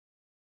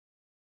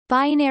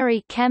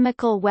Binary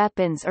chemical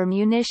weapons or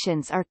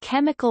munitions are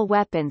chemical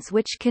weapons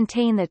which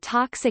contain the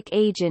toxic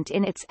agent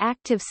in its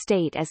active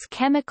state as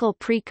chemical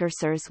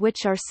precursors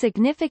which are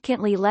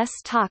significantly less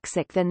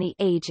toxic than the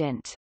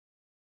agent.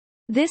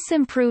 This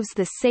improves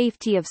the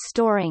safety of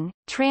storing,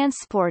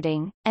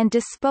 transporting, and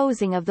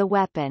disposing of the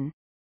weapon.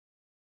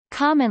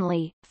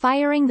 Commonly,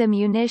 firing the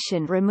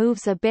munition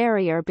removes a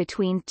barrier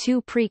between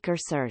two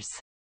precursors.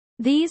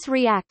 These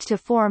react to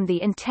form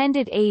the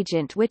intended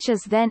agent which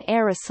is then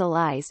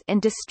aerosolized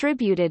and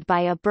distributed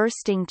by a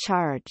bursting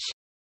charge.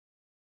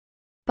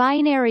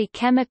 Binary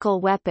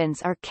chemical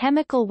weapons are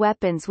chemical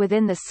weapons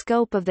within the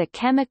scope of the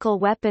Chemical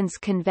Weapons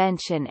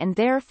Convention and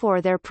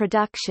therefore their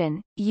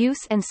production, use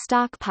and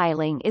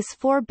stockpiling is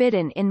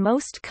forbidden in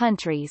most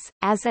countries,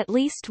 as at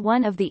least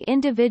one of the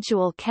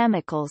individual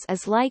chemicals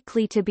is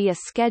likely to be a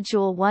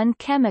Schedule I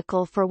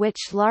chemical for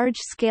which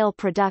large-scale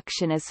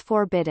production is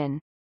forbidden.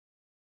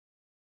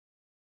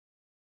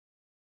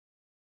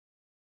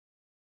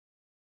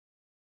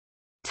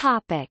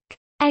 Topic.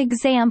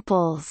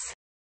 Examples.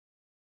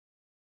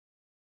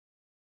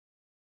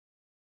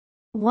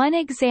 One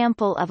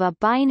example of a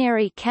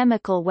binary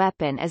chemical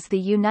weapon is the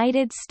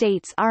United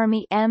States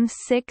Army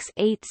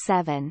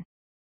M687.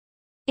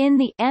 In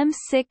the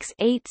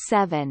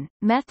M687,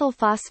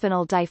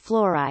 methylphosphenyl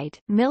difluoride,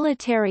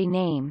 military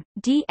name,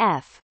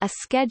 DF, a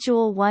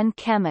Schedule I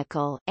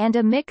chemical and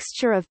a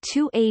mixture of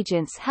two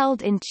agents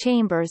held in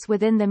chambers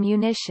within the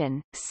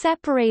munition,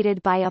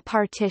 separated by a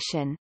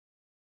partition.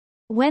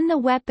 When the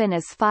weapon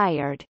is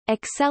fired,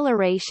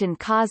 acceleration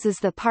causes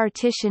the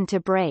partition to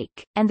break,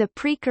 and the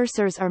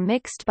precursors are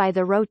mixed by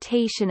the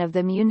rotation of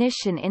the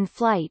munition in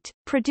flight,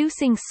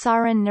 producing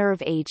sarin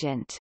nerve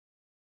agent.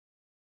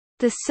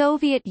 The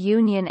Soviet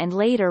Union and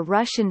later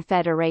Russian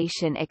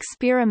Federation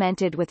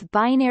experimented with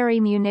binary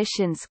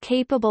munitions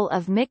capable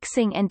of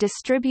mixing and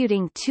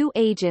distributing two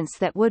agents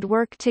that would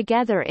work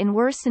together in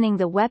worsening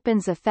the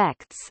weapon's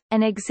effects,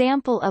 an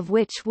example of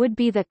which would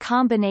be the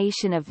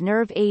combination of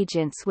nerve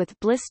agents with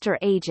blister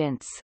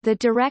agents. The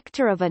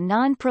director of a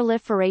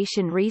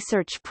non-proliferation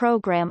research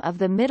program of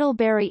the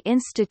Middlebury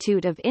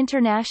Institute of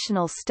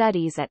International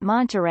Studies at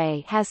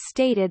Monterey has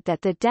stated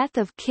that the death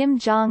of Kim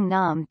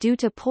Jong-nam due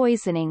to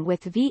poisoning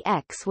with VX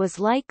was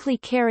likely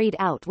carried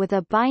out with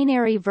a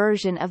binary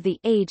version of the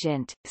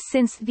agent,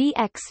 since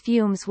VX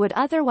fumes would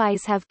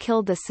otherwise have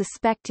killed the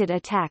suspected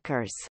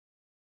attackers.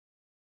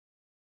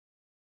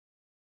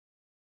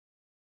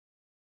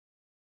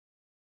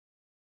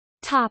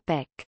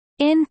 Topic.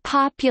 In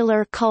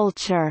popular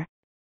culture.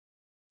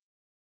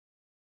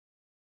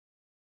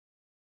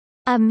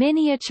 A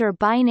miniature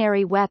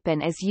binary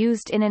weapon is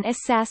used in an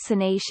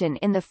assassination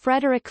in the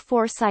Frederick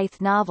Forsyth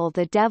novel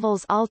The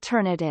Devil's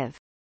Alternative.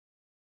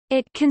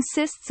 It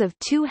consists of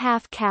two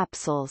half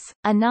capsules,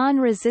 a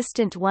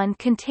non-resistant one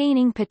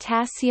containing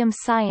potassium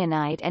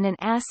cyanide and an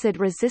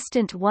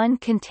acid-resistant one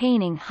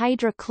containing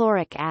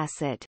hydrochloric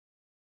acid.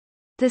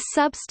 The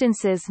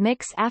substances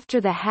mix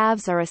after the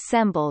halves are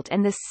assembled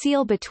and the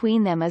seal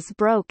between them is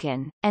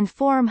broken, and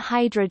form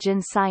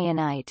hydrogen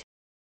cyanide.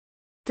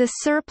 The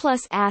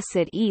surplus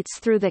acid eats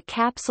through the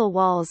capsule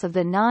walls of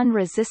the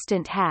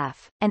non-resistant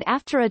half, and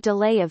after a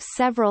delay of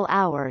several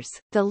hours,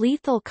 the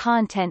lethal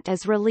content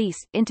is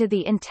released into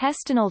the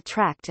intestinal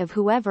tract of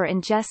whoever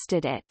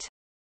ingested it.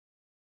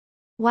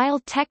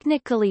 While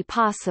technically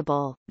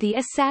possible, the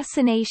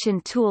assassination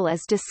tool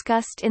as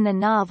discussed in the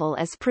novel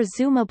is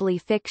presumably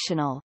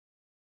fictional.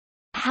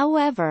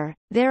 However,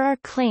 there are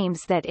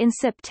claims that in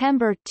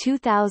September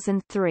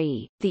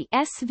 2003, the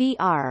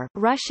SVR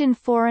Russian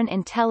Foreign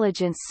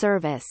Intelligence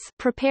Service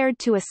prepared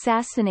to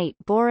assassinate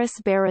Boris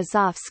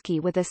Berezovsky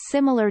with a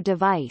similar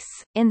device.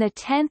 In the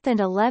 10th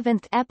and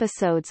 11th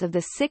episodes of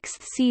the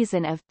 6th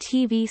season of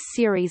TV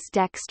series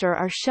Dexter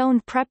are shown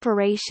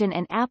preparation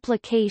and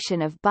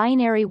application of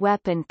binary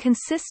weapon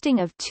consisting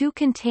of two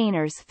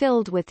containers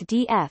filled with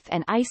DF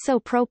and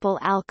isopropyl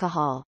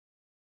alcohol.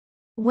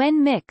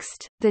 When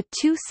mixed, the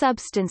two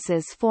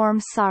substances form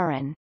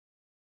sarin.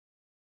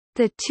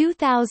 The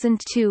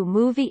 2002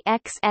 movie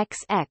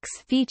XXX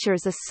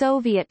features a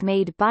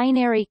Soviet-made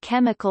binary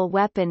chemical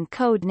weapon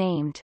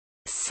code-named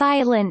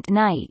Silent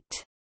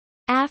Night,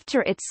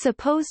 after its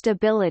supposed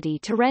ability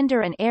to render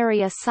an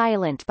area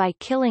silent by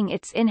killing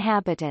its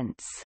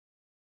inhabitants.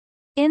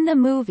 In the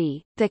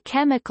movie, the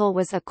chemical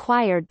was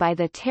acquired by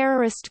the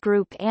terrorist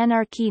group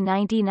Anarchy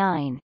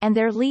 99, and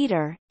their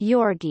leader,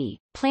 Georgy,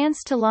 plans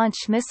to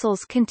launch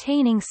missiles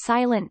containing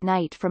Silent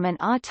Night from an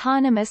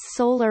autonomous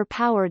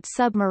solar-powered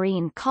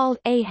submarine called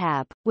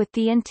Ahab, with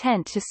the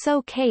intent to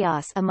sow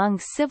chaos among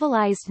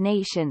civilized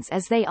nations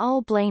as they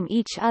all blame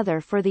each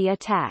other for the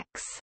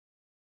attacks.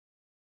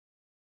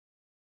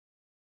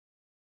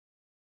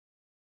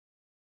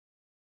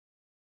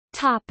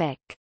 Topic.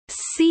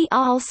 See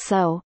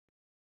also: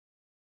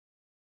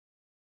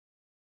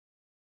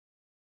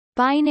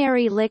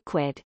 binary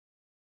liquid,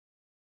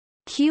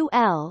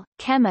 QL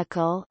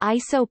chemical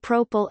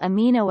isopropyl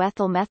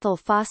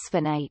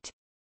aminoethylmethylphosphonate,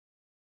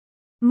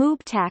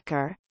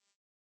 Moobtacker,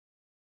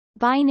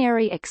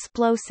 binary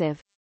explosive,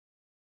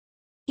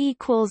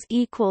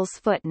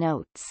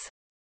 Footnotes